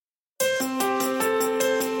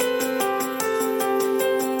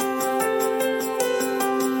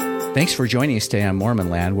Thanks for joining us today on Mormon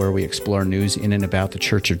Land, where we explore news in and about the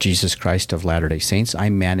Church of Jesus Christ of Latter-day Saints.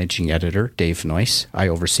 I'm managing editor Dave Noyce. I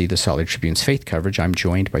oversee the Salt Lake Tribune's faith coverage. I'm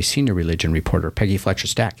joined by senior religion reporter Peggy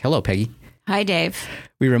Fletcher-Stack. Hello, Peggy. Hi, Dave.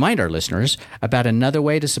 We remind our listeners about another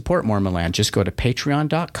way to support Mormon Land. Just go to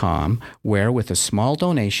patreon.com, where with a small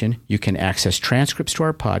donation, you can access transcripts to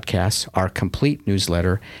our podcasts, our complete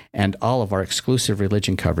newsletter, and all of our exclusive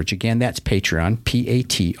religion coverage. Again, that's Patreon,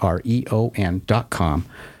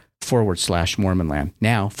 patreon.com/Mormonland.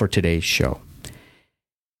 Now for today's show.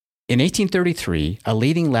 In 1833, a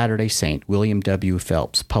leading Latter-day Saint, William W.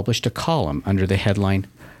 Phelps, published a column under the headline,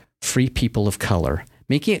 Free People of Color,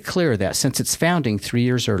 making it clear that since its founding 3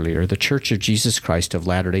 years earlier, the Church of Jesus Christ of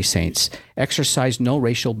Latter-day Saints exercised no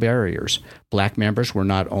racial barriers. Black members were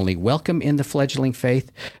not only welcome in the fledgling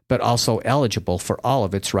faith, but also eligible for all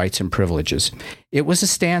of its rights and privileges. It was a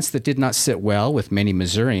stance that did not sit well with many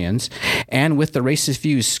Missourians, and with the racist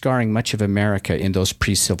views scarring much of America in those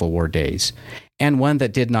pre-Civil War days, and one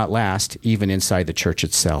that did not last even inside the church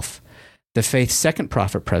itself. The faith's second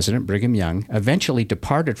prophet president, Brigham Young, eventually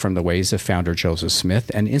departed from the ways of founder Joseph Smith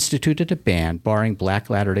and instituted a ban barring Black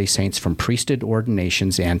Latter-day Saints from priesthood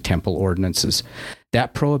ordinations and temple ordinances.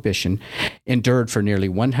 That prohibition endured for nearly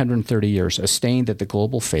 130 years, a stain that the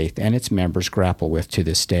global faith and its members grapple with to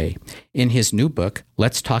this day. In his new book,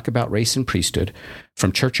 Let's Talk About Race and Priesthood,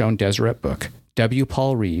 from church-owned Deseret Book, W.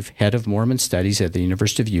 Paul Reeve, head of Mormon Studies at the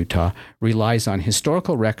University of Utah, relies on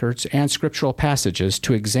historical records and scriptural passages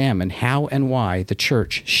to examine how and why the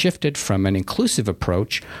church shifted from an inclusive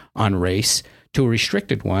approach on race to a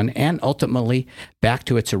restricted one, and ultimately back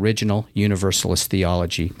to its original universalist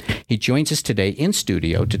theology. He joins us today in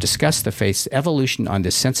studio to discuss the faith's evolution on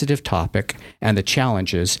this sensitive topic and the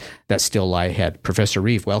challenges that still lie ahead. Professor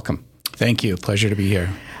Reeve, welcome. Thank you. Pleasure to be here.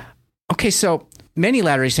 Okay, so many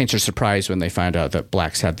Latter-day Saints are surprised when they find out that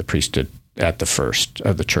blacks had the priesthood at the first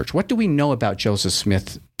of the church. What do we know about Joseph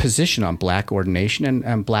Smith's position on black ordination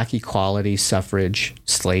and black equality, suffrage,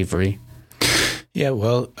 slavery? Yeah,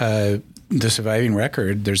 well, the surviving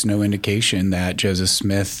record, there's no indication that Joseph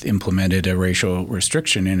Smith implemented a racial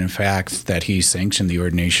restriction, and in fact, that he sanctioned the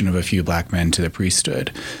ordination of a few black men to the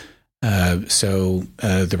priesthood. So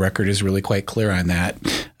the record is really quite clear on that.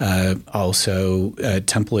 Also,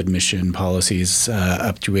 temple admission policies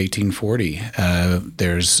up to 1840.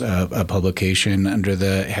 There's a publication under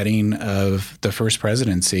the heading of the First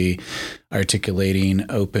Presidency articulating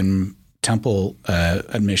open temple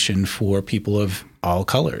admission for people of all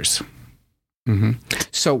colors. Mm-hmm.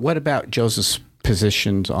 So what about Joseph's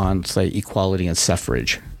positions on, say, equality and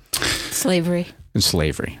suffrage? Slavery. And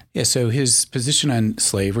slavery. Yeah, so his position on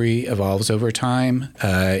slavery evolves over time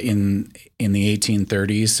in the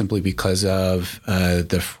 1830s simply because of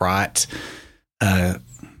the fraught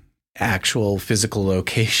actual physical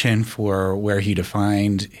location for where he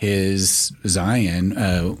defined his Zion.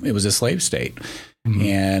 It was a slave state. Mm-hmm.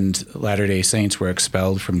 And Latter-day Saints were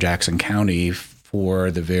expelled from Jackson County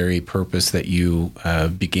for the very purpose that you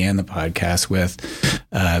began the podcast with,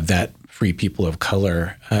 that Free People of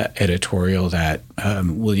Color editorial that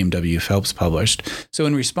William W. Phelps published. So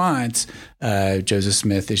in response, Joseph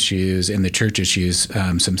Smith issues and the church issues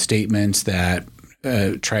some statements that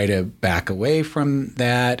try to back away from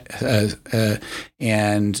that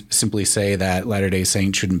and simply say that Latter-day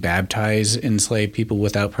Saints shouldn't baptize enslaved people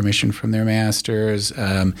without permission from their masters,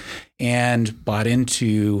 and bought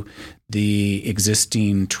into the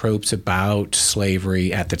existing tropes about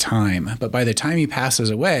slavery at the time. But by the time he passes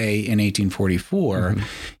away in 1844, mm-hmm.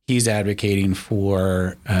 he's advocating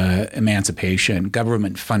for emancipation,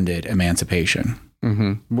 government-funded emancipation.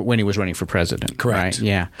 Mm-hmm. When he was running for president. Correct. Right?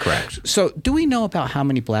 Yeah. Correct. So do we know about how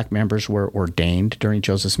many black members were ordained during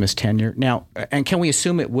Joseph Smith's tenure? Now, and can we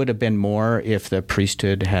assume it would have been more if the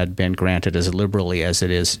priesthood had been granted as liberally as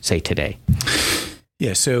it is, say, today?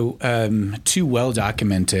 Yeah, so two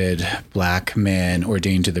well-documented black men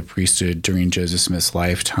ordained to the priesthood during Joseph Smith's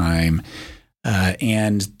lifetime.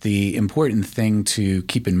 And the important thing to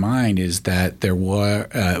keep in mind is that there were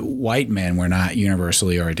white men were not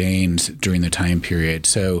universally ordained during the time period.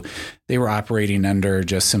 So they were operating under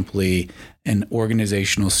just simply an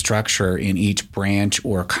organizational structure in each branch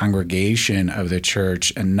or congregation of the church,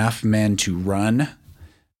 enough men to run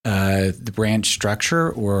the branch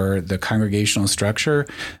structure or the congregational structure,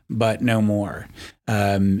 but no more.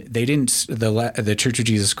 They didn't. The Church of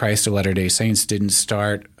Jesus Christ of Latter-day Saints didn't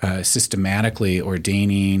start systematically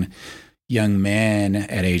ordaining young men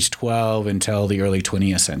at age 12 until the early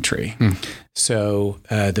 20th century. So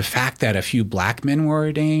the fact that a few black men were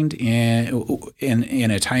ordained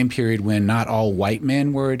in a time period when not all white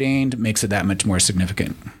men were ordained makes it that much more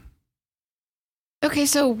significant. Okay,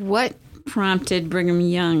 so what prompted Brigham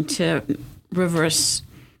Young to reverse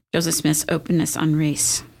Joseph Smith's openness on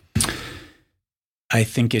race? I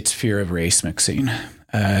think it's fear of race mixing.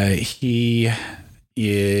 He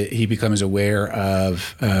becomes aware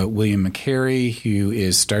of William McCary, who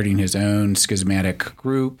is starting his own schismatic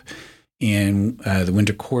group in the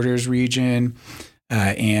Winter Quarters region,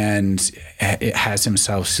 and it has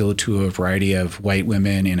himself sealed to a variety of white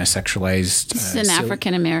women in a sexualized... This is an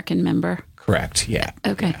African-American member. Correct, yeah.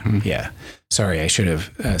 Okay. Yeah. Sorry, I should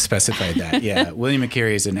have specified that. Yeah, William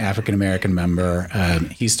McCary is an African-American member.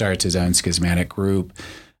 He starts his own schismatic group.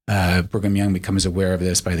 Brigham Young becomes aware of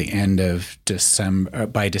this by December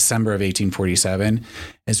of 1847,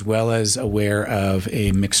 as well as aware of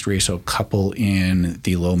a mixed racial couple in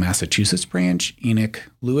the Lowell, Massachusetts branch. Enoch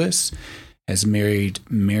Lewis has married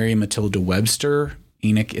Mary Matilda Webster.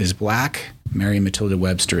 Enoch is black. Mary Matilda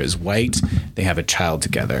Webster is white. They have a child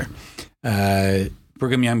together.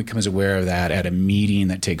 Brigham Young becomes aware of that at a meeting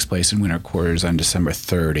that takes place in Winter Quarters on December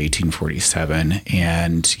 3rd, 1847,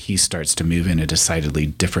 and he starts to move in a decidedly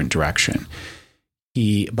different direction.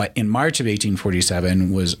 But in March of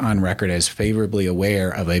 1847, was on record as favorably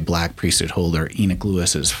aware of a black priesthood holder, Enoch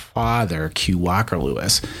Lewis's father, Q. Walker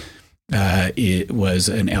Lewis. It was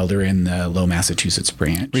an elder in the Lowell, Massachusetts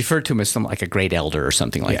branch. Referred to him as something like a great elder or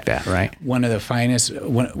something like that, right? One of the finest.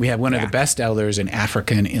 We have one of the best elders, an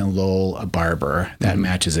African in Lowell, a barber. That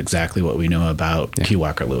matches exactly what we know about Q.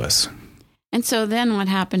 Walker Lewis. And so then what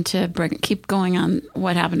happened to Brigham? Keep going on.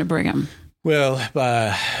 What happened to Brigham? Well,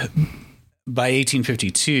 by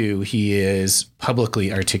 1852, he is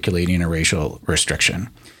publicly articulating a racial restriction.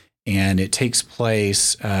 And it takes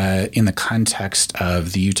place in the context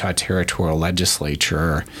of the Utah Territorial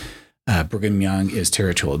Legislature. Brigham Young is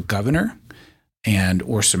territorial governor, and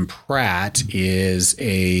Orson Pratt is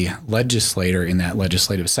a legislator in that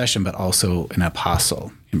legislative session, but also an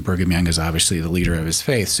apostle. And Brigham Young is obviously the leader of his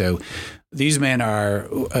faith. So these men are,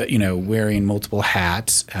 wearing multiple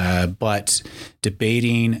hats, but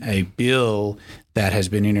debating a bill that has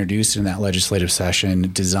been introduced in that legislative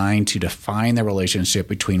session designed to define the relationship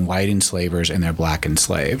between white enslavers and their black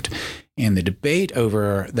enslaved. And the debate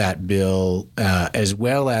over that bill, as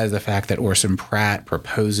well as the fact that Orson Pratt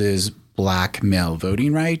proposes black male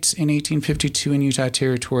voting rights in 1852 in Utah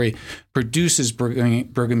Territory, produces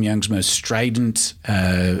Brigham Young's most strident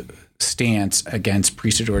stance against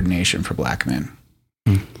priesthood ordination for black men.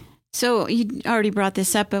 So you already brought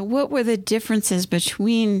this up, but what were the differences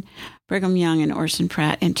between Brigham Young and Orson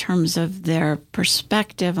Pratt in terms of their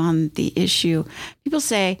perspective on the issue? People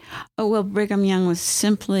say, oh, well, Brigham Young was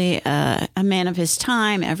simply a man of his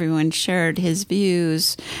time. Everyone shared his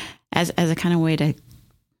views as a kind of way to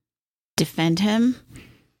defend him.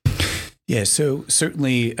 Yeah, so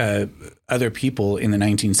certainly other people in the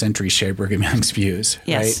 19th century shared Brigham Young's views,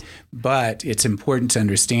 yes. Right? But it's important to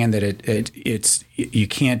understand that it's you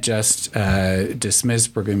can't just dismiss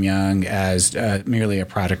Brigham Young as merely a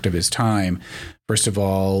product of his time. First of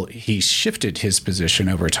all, he shifted his position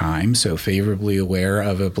over time, so favorably aware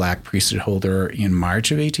of a black priesthood holder in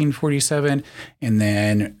March of 1847, and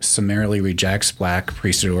then summarily rejects black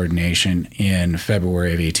priesthood ordination in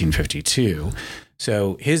February of 1852.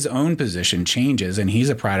 So his own position changes, and he's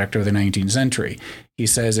a product of the 19th century. He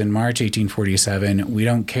says in March 1847, we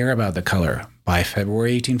don't care about the color. By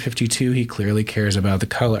February 1852, he clearly cares about the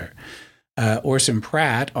color. Orson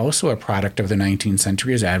Pratt, also a product of the 19th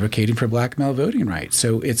century, is advocating for black male voting rights.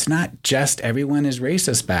 So it's not just everyone is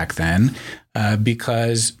racist back then,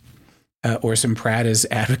 because Orson Pratt is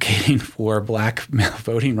advocating for black male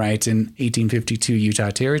voting rights in 1852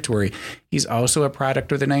 Utah Territory. He's also a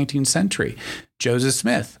product of the 19th century. Joseph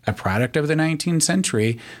Smith, a product of the 19th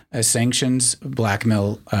century, sanctions black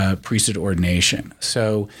male priesthood ordination.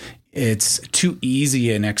 So it's too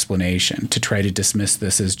easy an explanation to try to dismiss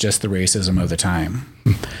this as just the racism of the time.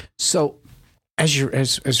 So as you're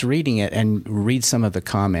as reading it and read some of the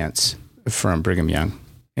comments from Brigham Young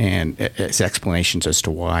and its explanations as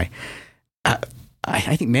to why,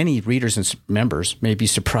 I think many readers and members may be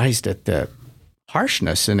surprised at the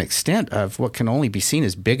harshness and extent of what can only be seen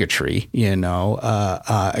as bigotry,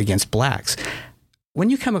 against blacks. When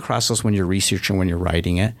you come across those, when you're researching, when you're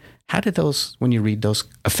writing it, how did those, when you read those,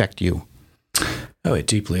 affect you? Oh, it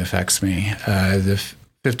deeply affects me. The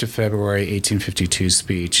 5th of February, 1852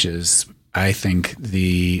 speech is, I think,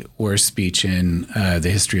 the worst speech in the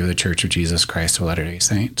history of the Church of Jesus Christ of Latter-day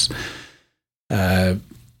Saints.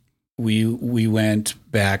 We went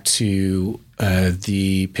back to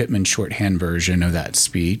the Pittman shorthand version of that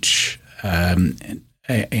speech, and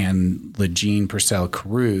LeJean Purcell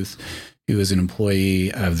Caruth, who was an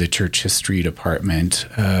employee of the church history department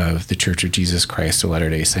of the Church of Jesus Christ of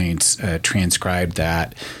Latter-day Saints, transcribed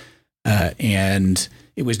that. And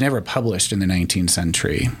it was never published in the 19th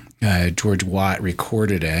century. George Watt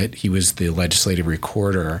recorded it. He was the legislative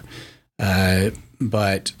recorder.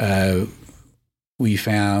 But we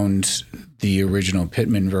found the original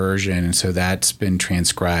Pittman version, and so that's been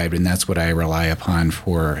transcribed, and that's what I rely upon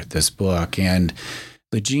for this book. And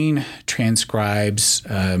Legene transcribes,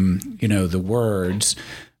 the words,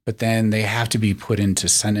 but then they have to be put into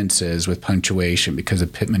sentences with punctuation because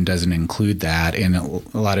Pittman doesn't include that, and a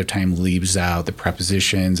lot of time leaves out the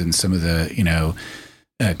prepositions and some of the,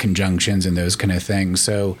 conjunctions and those kind of things.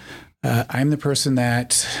 So I'm the person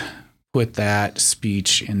that put that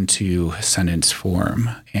speech into sentence form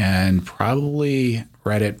and probably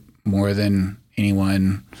read it more than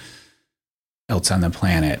anyone else on the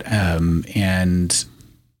planet. And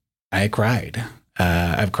I cried.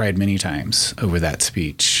 I've cried many times over that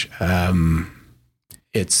speech.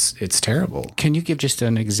 It's terrible. Can you give just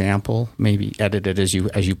an example, maybe edited as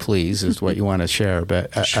you please, is what you want to share,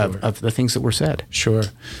 but Sure. of the things that were said? Sure.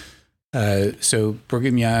 So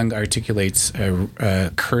Brigham Young articulates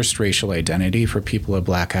a cursed racial identity for people of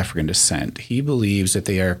Black African descent. He believes that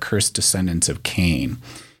they are cursed descendants of Cain.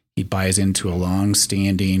 He buys into a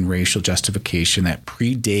long-standing racial justification that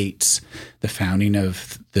predates the founding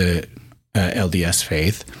of the LDS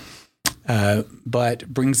faith,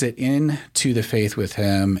 but brings it into the faith with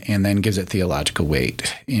him and then gives it theological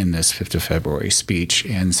weight in this 5th of February speech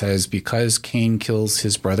and says, because Cain kills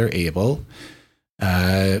his brother Abel,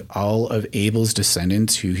 all of Abel's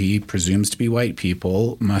descendants, who he presumes to be white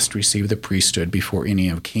people, must receive the priesthood before any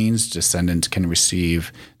of Cain's descendants can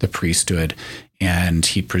receive the priesthood. And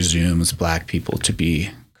he presumes Black people to be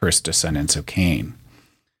cursed descendants of Cain.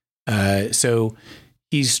 So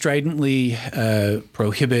he stridently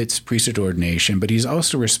prohibits priesthood ordination, but he's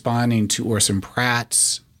also responding to Orson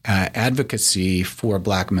Pratt's advocacy for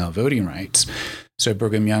Black male voting rights. So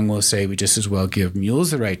Brigham Young will say we just as well give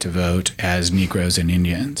mules the right to vote as Negroes and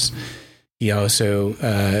Indians. He also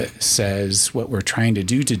says what we're trying to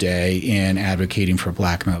do today in advocating for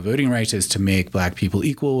Black male voting rights is to make Black people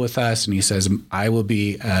equal with us. And he says, I will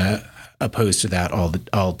be opposed to that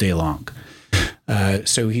all day long.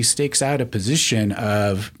 So he stakes out a position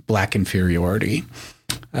of Black inferiority.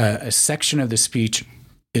 A section of the speech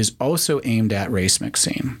is also aimed at race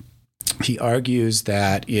mixing. He argues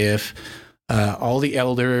that if all the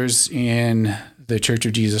elders in the Church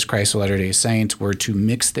of Jesus Christ of Latter-day Saints were to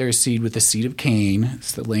mix their seed with the seed of Cain,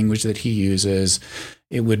 it's the language that he uses,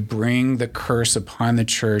 it would bring the curse upon the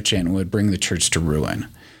church and would bring the church to ruin.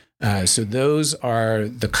 So those are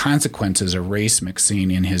the consequences of race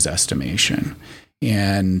mixing in his estimation.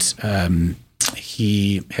 And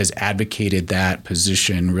he has advocated that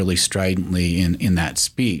position really stridently in that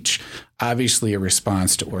speech, obviously a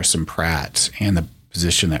response to Orson Pratt and the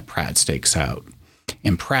position that Pratt stakes out.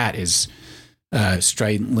 And Pratt is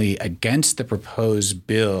stridently against the proposed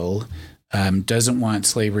bill, doesn't want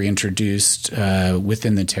slavery introduced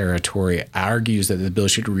within the territory, argues that the bill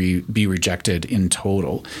should be rejected in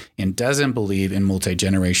total, and doesn't believe in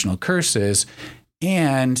multi-generational curses,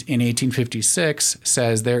 and in 1856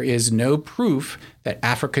 says there is no proof that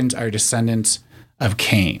Africans are descendants of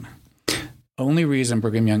Cain. Only reason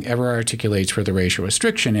Brigham Young ever articulates for the racial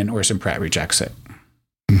restriction, and Orson Pratt rejects it.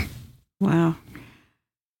 Wow.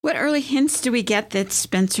 What early hints do we get that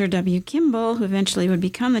Spencer W. Kimball, who eventually would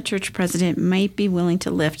become the church president, might be willing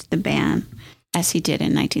to lift the ban as he did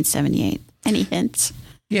in 1978? Any hints?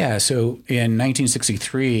 Yeah, so in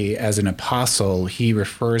 1963, as an apostle, he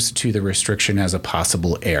refers to the restriction as a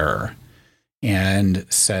possible error and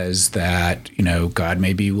says that, God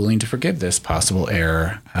may be willing to forgive this possible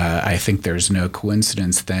error. I think there's no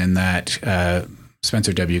coincidence then that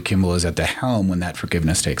Spencer W. Kimball is at the helm when that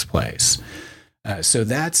forgiveness takes place. So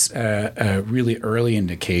that's a really early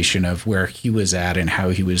indication of where he was at and how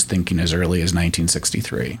he was thinking as early as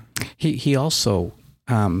 1963. He also,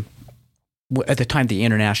 at the time, the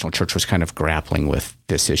International Church was kind of grappling with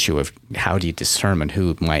this issue of how do you determine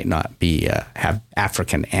who might not be have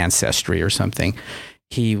African ancestry or something.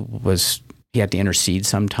 He had to intercede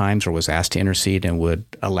sometimes, or was asked to intercede, and would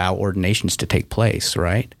allow ordinations to take place,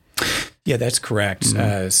 right? Yeah, that's correct.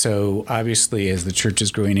 Mm-hmm. So obviously, as the church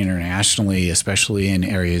is growing internationally, especially in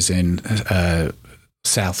areas in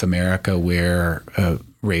South America where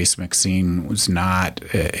race mixing was not,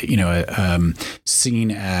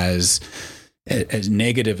 seen as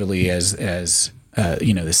negatively as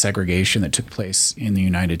the segregation that took place in the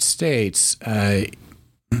United States,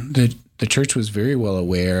 the church was very well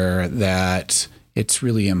aware that it's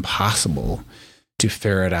really impossible to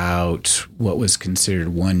ferret out what was considered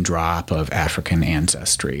one drop of African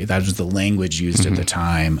ancestry. That was the language used at the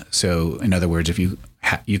time. So, in other words, if you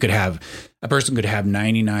could have a person could have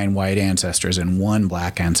 99 white ancestors and one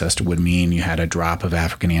black ancestor would mean you had a drop of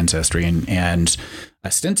African ancestry, and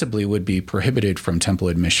ostensibly would be prohibited from temple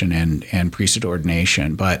admission and priesthood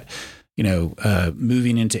ordination. But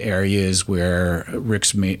moving into areas where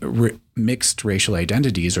mixed racial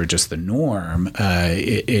identities are just the norm,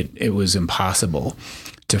 it was impossible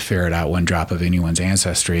to ferret out one drop of anyone's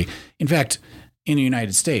ancestry. In fact, in the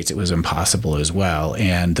United States, it was impossible as well.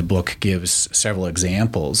 And the book gives several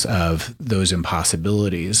examples of those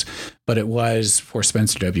impossibilities. But it was for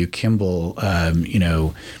Spencer W. Kimball,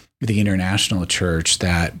 the International Church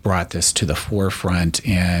that brought this to the forefront.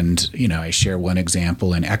 And, I share one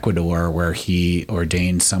example in Ecuador where he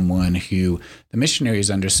ordained someone who the missionaries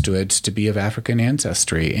understood to be of African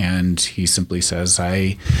ancestry. And he simply says,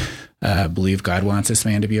 I believe God wants this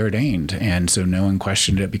man to be ordained. And so no one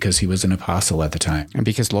questioned it because he was an apostle at the time. And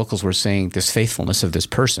because locals were saying this faithfulness of this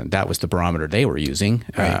person, that was the barometer they were using,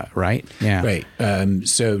 right? Yeah. Right.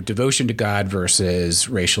 So devotion to God versus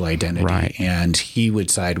racial identity. Right. And he would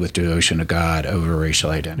side with devotion to God over racial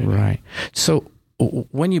identity. Right. So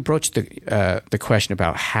when you broached the question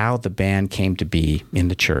about how the ban came to be in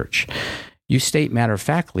the church, you state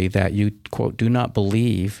matter-of-factly that you, quote, do not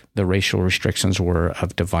believe the racial restrictions were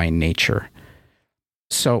of divine nature.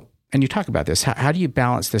 So, and you talk about this, how do you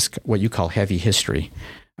balance this, what you call heavy history,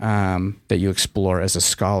 that you explore as a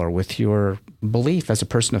scholar with your belief as a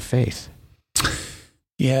person of faith?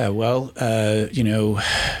 Yeah, well, I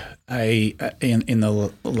in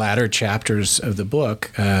the latter chapters of the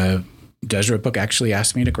book, Deseret Book actually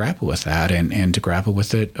asked me to grapple with that and to grapple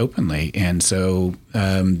with it openly. And so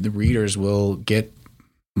the readers will get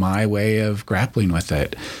my way of grappling with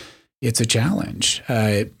it. It's a challenge.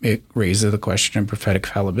 It raises the question of prophetic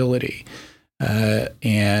fallibility.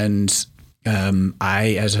 And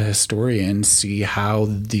I, as a historian, see how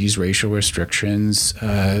these racial restrictions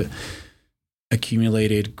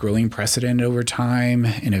accumulated growing precedent over time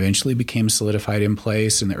and eventually became solidified in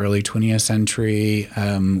place in the early 20th century.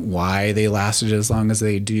 Why they lasted as long as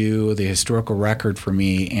they do, the historical record for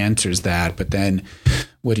me answers that. But then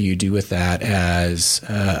what do you do with that as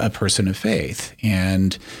a person of faith?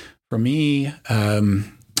 And for me,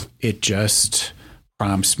 it just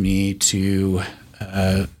prompts me to,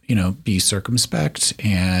 be circumspect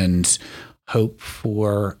and hope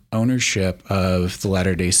for ownership of the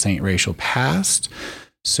Latter-day Saint racial past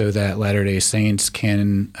so that Latter-day Saints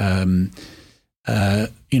can,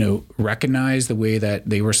 recognize the way that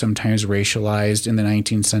they were sometimes racialized in the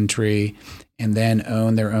 19th century and then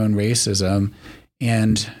own their own racism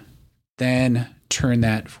and then turn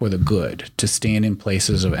that for the good, to stand in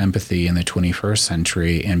places of empathy in the 21st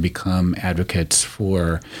century and become advocates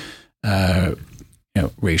for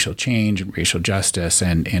racial change, racial justice,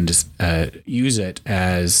 and use it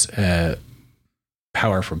as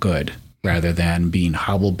power for good rather than being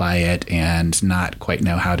hobbled by it and not quite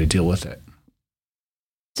know how to deal with it.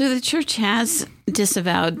 So the church has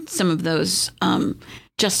disavowed some of those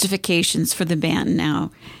justifications for the ban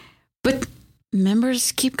now, but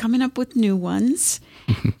members keep coming up with new ones.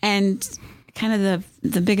 And kind of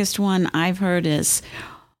the biggest one I've heard is,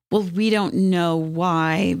 well, we don't know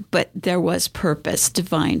why, but there was purpose,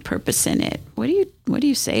 divine purpose in it. What do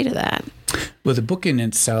you say to that? Well, the book in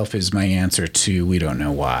itself is my answer to we don't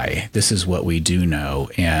know why. This is what we do know,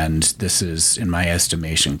 and this is, in my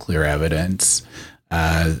estimation, clear evidence.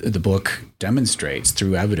 The book demonstrates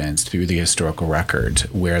through evidence, through the historical record,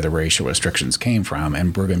 where the racial restrictions came from.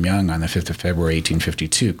 And Brigham Young on the 5th of February,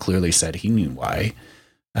 1852, clearly said he knew why.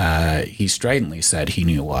 He stridently said he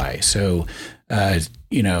knew why. So,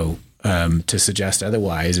 to suggest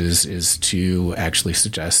otherwise is to actually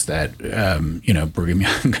suggest that, Brigham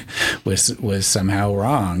Young was somehow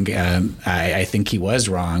wrong. I think he was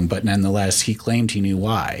wrong, but nonetheless, he claimed he knew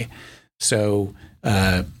why. So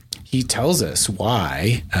he tells us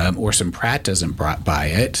why. Orson Pratt doesn't buy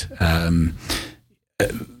it.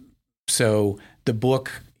 So the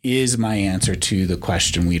book is my answer to the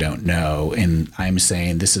question we don't know. And I'm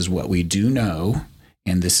saying this is what we do know.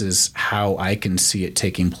 And this is how I can see it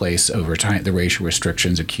taking place over time, the racial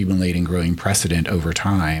restrictions accumulating, growing precedent over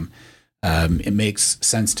time. It makes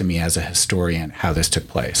sense to me as a historian how this took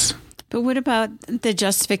place. But what about the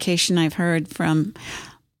justification I've heard from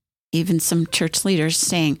even some church leaders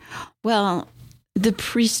saying, well, the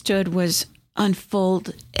priesthood was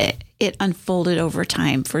it unfolded over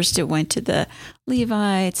time. First it went to the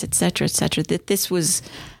Levites, et cetera, that this was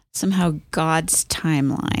somehow God's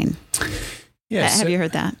timeline. Yes. Have you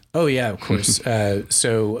heard that? Oh, yeah, of course.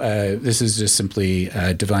 This is just simply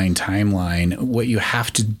a divine timeline. What you have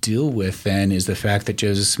to deal with then is the fact that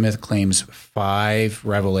Joseph Smith claims 5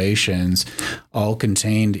 revelations, all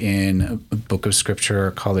contained in a book of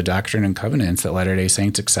scripture called the Doctrine and Covenants that Latter-day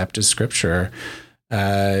Saints accept as scripture,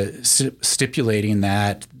 stipulating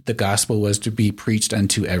that the gospel was to be preached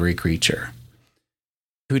unto every creature.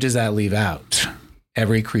 Who does that leave out?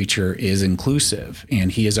 Every creature is inclusive,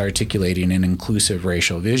 and he is articulating an inclusive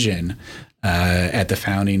racial vision at the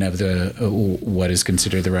founding of the what is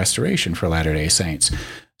considered the Restoration for Latter-day Saints.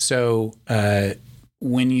 So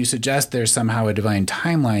when you suggest there's somehow a divine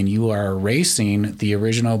timeline, you are erasing the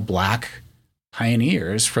original Black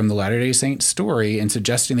pioneers from the Latter-day Saint story and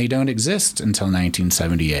suggesting they don't exist until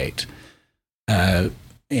 1978.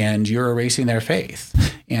 And you're erasing their faith.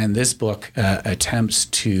 And this book attempts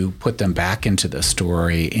to put them back into the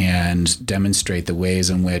story and demonstrate the ways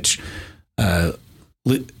in which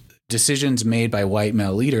decisions made by white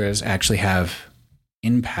male leaders actually have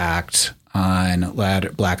impact on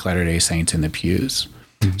Black Latter-day Saints in the pews.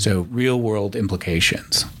 Mm-hmm. So real world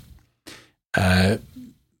implications.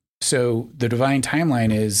 So the divine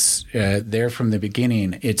timeline is there from the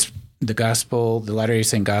beginning. It's the gospel, the Latter-day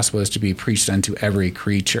Saint gospel is to be preached unto every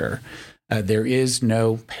creature. There is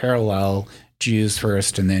no parallel Jews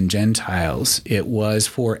first and then Gentiles. It was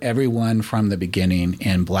for everyone from the beginning,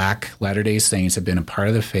 and Black Latter-day Saints have been a part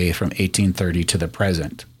of the faith from 1830 to the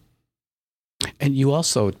present. And you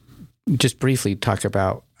also just briefly talk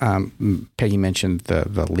about, Peggy mentioned the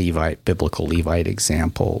Levite, biblical Levite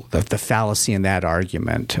example, the fallacy in that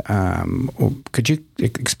argument. Could you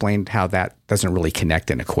explain how that doesn't really connect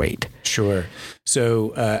and equate? Sure.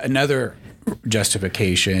 So another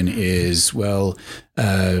justification is, in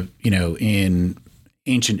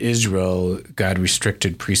ancient Israel, God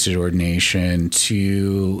restricted priesthood ordination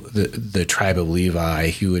to the tribe of Levi,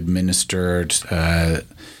 who administered the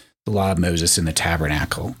law of Moses in the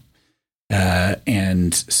tabernacle.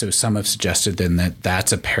 And so some have suggested then that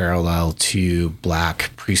that's a parallel to Black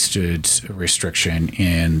priesthood restriction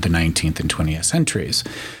in the 19th and 20th centuries.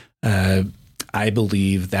 I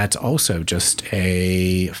believe that's also just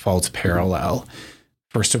a false parallel.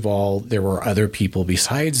 First of all, there were other people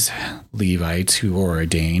besides Levites who were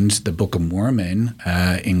ordained. The Book of Mormon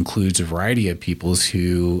includes a variety of peoples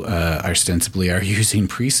who ostensibly are using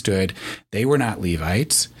priesthood. They were not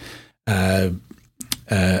Levites.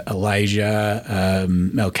 Elijah,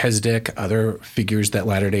 Melchizedek, other figures that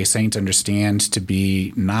Latter-day Saints understand to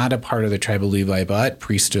be not a part of the tribe of Levi, but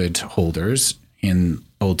priesthood holders in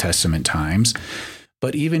Old Testament times.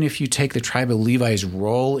 But even if you take the tribe of Levi's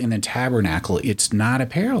role in the tabernacle, it's not a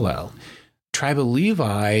parallel. Tribe of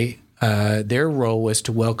Levi, their role was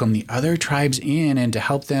to welcome the other tribes in and to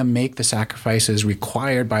help them make the sacrifices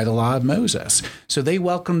required by the law of Moses. So they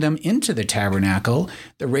welcomed them into the tabernacle.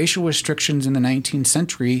 The racial restrictions in the 19th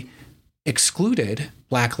century excluded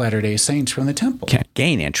Black Latter-day Saints from the temple. Can't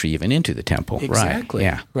gain entry even into the temple. Exactly.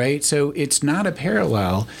 Right. Yeah. Right. So it's not a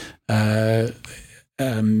parallel,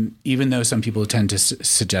 even though some people tend to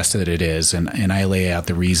suggest that it is. And I lay out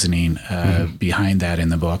the reasoning behind that in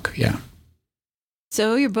the book. Yeah.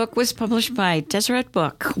 So your book was published by Deseret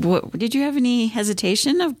Book. Did you have any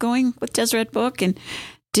hesitation of going with Deseret Book? And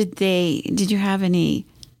did they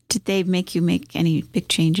make you make any big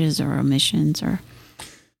changes or omissions or?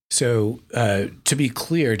 So to be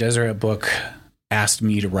clear, Deseret Book asked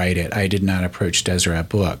me to write it. I did not approach Deseret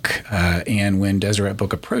Book. And when Deseret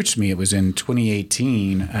Book approached me, it was in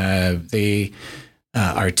 2018. They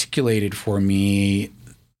articulated for me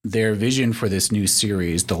their vision for this new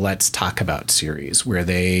series, the Let's Talk About series, where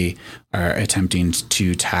they are attempting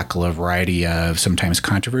to tackle a variety of sometimes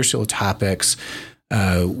controversial topics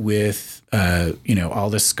with all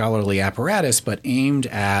this scholarly apparatus, but aimed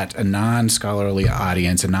at a non-scholarly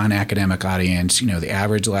audience, a non-academic audience, the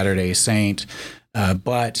average Latter-day Saint,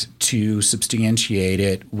 but to substantiate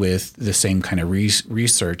it with the same kind of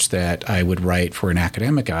research that I would write for an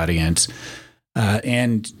academic audience.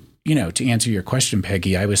 To answer your question,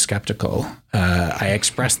 Peggy, I was skeptical. I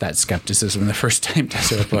expressed that skepticism the first time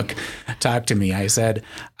Deseret Book talked to me. I said,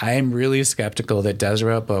 I am really skeptical that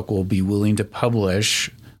Deseret Book will be willing to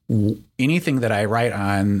publish anything that I write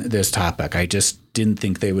on this topic. I just didn't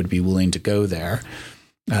think they would be willing to go there.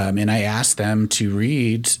 And I asked them to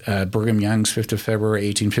read Brigham Young's 5th of February,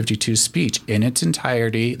 1852 speech in its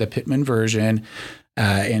entirety, the Pittman version,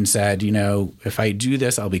 and said, if I do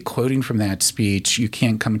this, I'll be quoting from that speech. You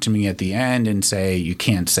can't come to me at the end and say, you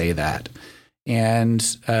can't say that. And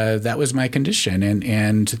that was my condition.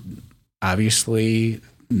 And obviously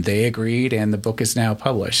they agreed, and the book is now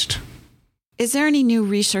published. Is there any new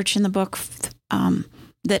research in the book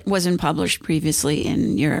that wasn't published previously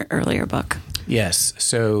in your earlier book. Yes.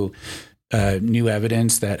 So new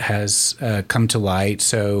evidence that has come to light.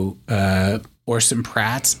 So Orson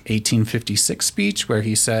Pratt's 1856 speech, where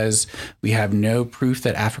he says, "We have no proof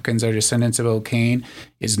that Africans are descendants of Old Cain,"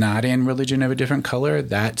 is not in Religion of a Different Color.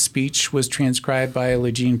 That speech was transcribed by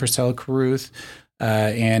Legene Purcell Carruth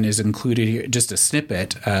and is included here. Just a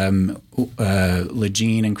snippet. Legene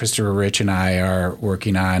and Christopher Rich and I are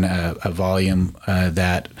working on a volume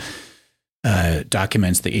that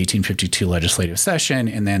documents the 1852 legislative session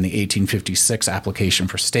and then the 1856 application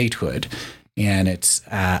for statehood. And it's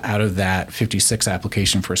out of that 56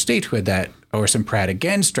 application for statehood that Orson Pratt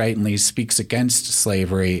again stridently speaks against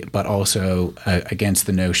slavery, but also against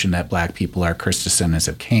the notion that Black people are cursed descendants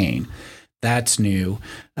of Cain. That's new.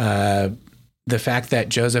 The fact that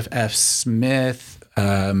Joseph F. Smith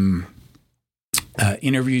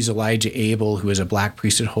interviews Elijah Abel, who is a Black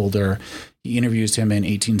priesthood holder. He interviews him in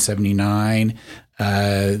 1879.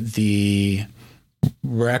 The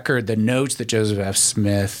notes that Joseph F.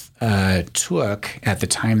 Smith took at the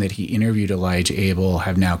time that he interviewed Elijah Abel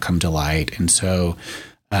have now come to light. And so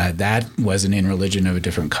that wasn't in Religion of a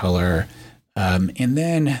Different Color. And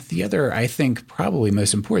then the other, I think, probably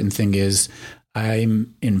most important thing is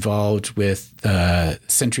I'm involved with the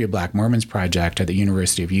Century of Black Mormons project at the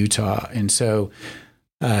University of Utah. And so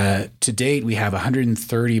to date, we have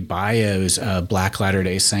 130 bios of Black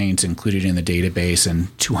Latter-day Saints included in the database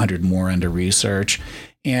and 200 more under research.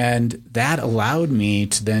 And that allowed me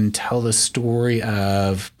to then tell the story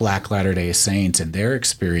of Black Latter-day Saints and their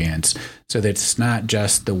experience so that it's not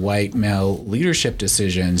just the white male leadership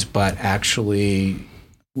decisions, but actually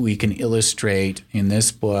we can illustrate in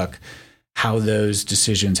this book how those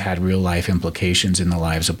decisions had real life implications in the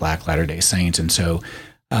lives of Black Latter-day Saints. And so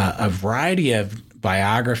a variety of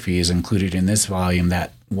biographies included in this volume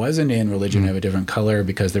that wasn't in Religion of a Different Color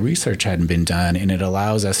because the research hadn't been done, and it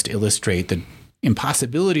allows us to illustrate the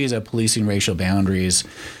impossibilities of policing racial boundaries.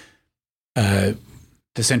 The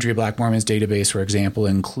Century of Black Mormons database, for example,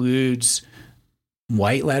 includes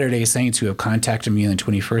white Latter-day Saints who have contacted me in the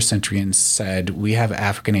 21st century and said, "We have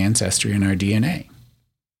African ancestry in our DNA,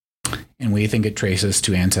 and we think it traces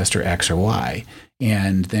to ancestor X or Y."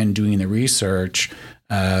 And then doing the research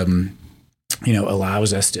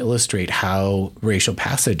allows us to illustrate how racial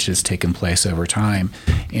passage has taken place over time.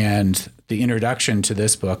 And the introduction to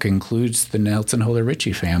this book includes the Nelson Holder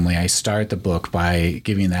Ritchie family. I start the book by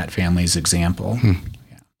giving that family's example.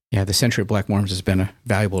 Yeah, the Century of Black Mormons has been a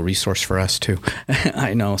valuable resource for us, too.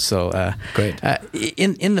 I know. So great.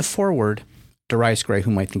 In the foreword, Darius Gray,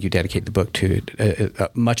 whom I think you dedicate the book to, a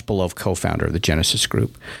much beloved co-founder of the Genesis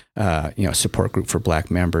Group, support group for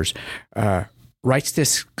Black members, writes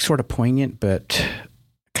this sort of poignant but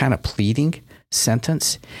kind of pleading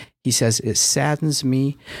sentence. He says, "It saddens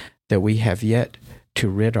me that we have yet to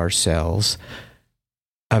rid ourselves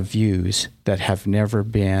of views that have never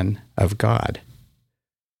been of God."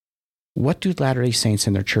 What do Latter-day Saints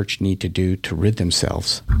in their church need to do to rid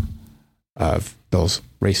themselves of those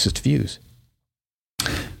racist views?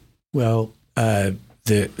 Well,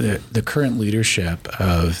 the current leadership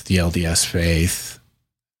of the LDS faith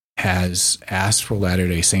has asked for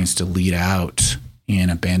Latter-day Saints to lead out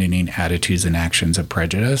in abandoning attitudes and actions of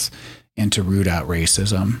prejudice and to root out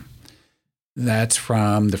racism. That's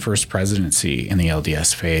from the first presidency in the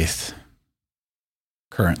LDS faith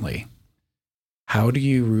currently. How do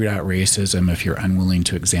you root out racism if you're unwilling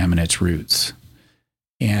to examine its roots?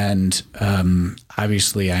 And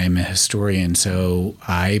obviously, I am a historian, so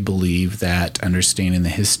I believe that understanding the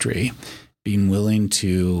history, being willing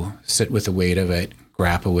to sit with the weight of it,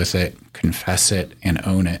 grapple with it, confess it, and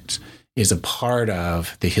own it is a part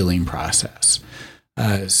of the healing process.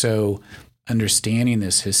 So understanding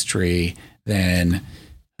this history, then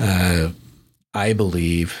I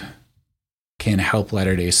believe can help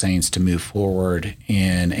Latter-day Saints to move forward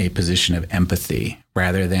in a position of empathy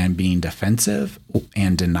rather than being defensive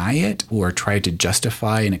and deny it or try to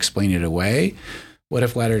justify and explain it away. What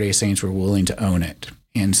if Latter-day Saints were willing to own it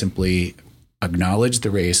and simply acknowledge the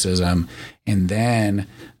racism and then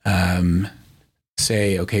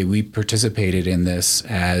say, okay, we participated in this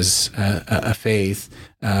as a faith.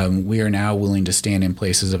 We are now willing to stand in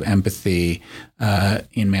places of empathy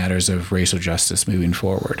in matters of racial justice moving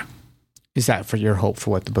forward. Is that for your hope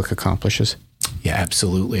for what the book accomplishes? Yeah,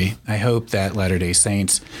 absolutely. I hope that Latter-day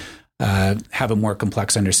Saints have a more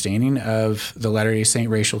complex understanding of the Latter-day Saint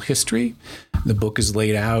racial history. The book is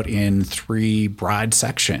laid out in 3 broad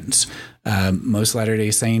sections. Most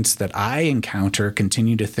Latter-day Saints that I encounter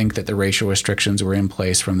continue to think that the racial restrictions were in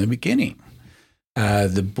place from the beginning.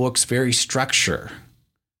 The book's very structure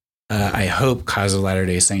I hope, causes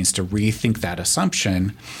Latter-day Saints to rethink that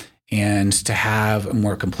assumption and to have a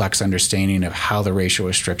more complex understanding of how the racial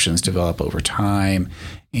restrictions develop over time.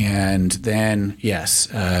 And then, yes,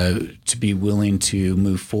 to be willing to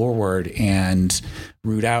move forward and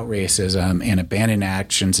root out racism and abandon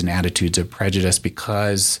actions and attitudes of prejudice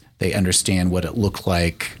because they understand what it looked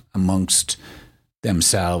like amongst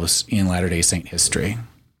themselves in Latter-day Saint history.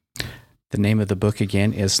 The name of the book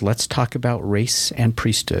again is Let's Talk About Race and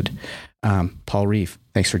Priesthood. Paul Reeve,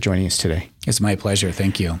 thanks for joining us today. It's my pleasure.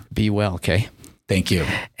 Thank you. Be well, okay? Thank you.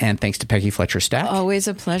 And thanks to Peggy Fletcher-Stack. Always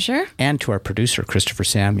a pleasure. And to our producer, Christopher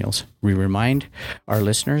Samuels. We remind our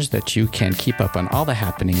listeners that you can keep up on all the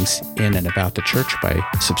happenings in and about the church by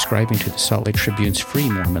subscribing to the Salt Lake Tribune's free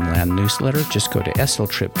Mormon Land newsletter. Just go to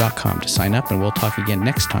sltrip.com to sign up, and we'll talk again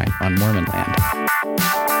next time on Mormon Land.